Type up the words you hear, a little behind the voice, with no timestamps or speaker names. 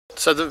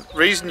So the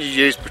reason you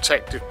use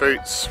protective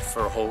boots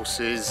for a horse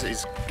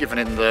is given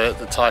in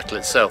the title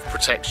itself,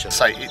 protection.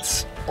 So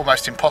it's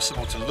almost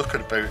impossible to look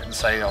at a boot and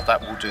say, oh,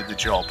 that will do the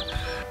job.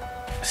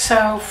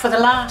 So for the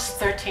last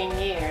 13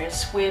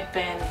 years we've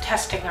been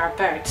testing our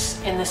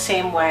boots in the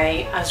same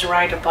way as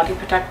rider body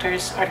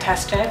protectors are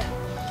tested,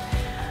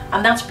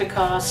 and that's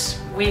because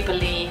we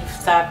believe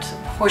that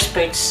horse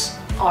boots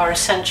are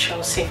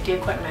essential safety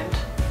equipment.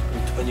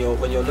 When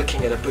you're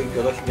looking at a boot,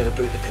 you're looking at a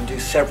boot that can do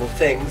several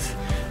things.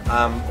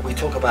 We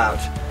talk about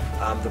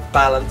the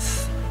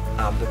balance,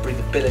 the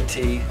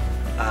breathability,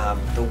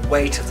 the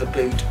weight of the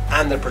boot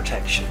and the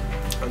protection,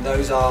 and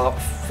those are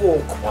four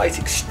quite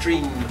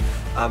extreme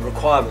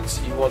requirements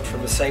you want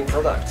from the same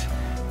product.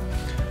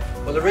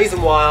 Well, the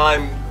reason why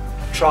I'm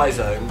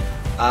Trizone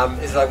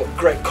is that I've got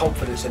great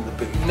confidence in the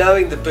boot.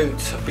 Knowing the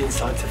boots have been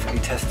scientifically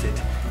tested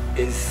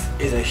is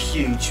a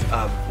huge,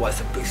 well,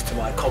 it's a boost to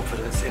my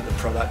confidence in the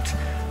product.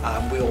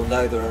 We all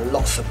know there are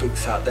lots of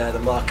boots out there, the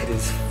market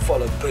is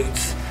full of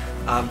boots,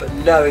 but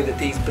knowing that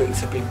these boots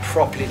have been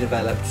properly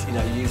developed,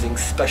 using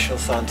special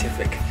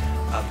scientific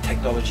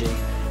technology,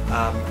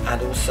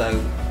 and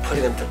also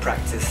putting them to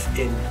practice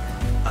in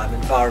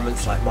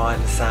environments like mine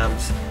and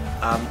Sam's,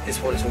 is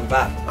what it's all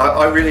about.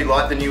 I really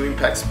like the new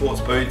Impact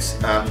Sports boots.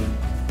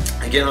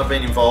 Again, I've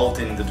been involved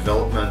in the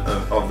development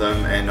of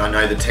them, and I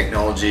know the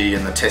technology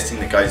and the testing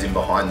that goes in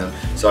behind them,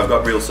 so I've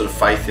got real sort of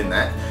faith in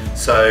that.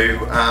 So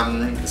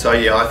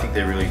yeah, I think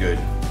they're really good,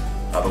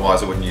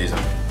 otherwise I wouldn't use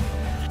them.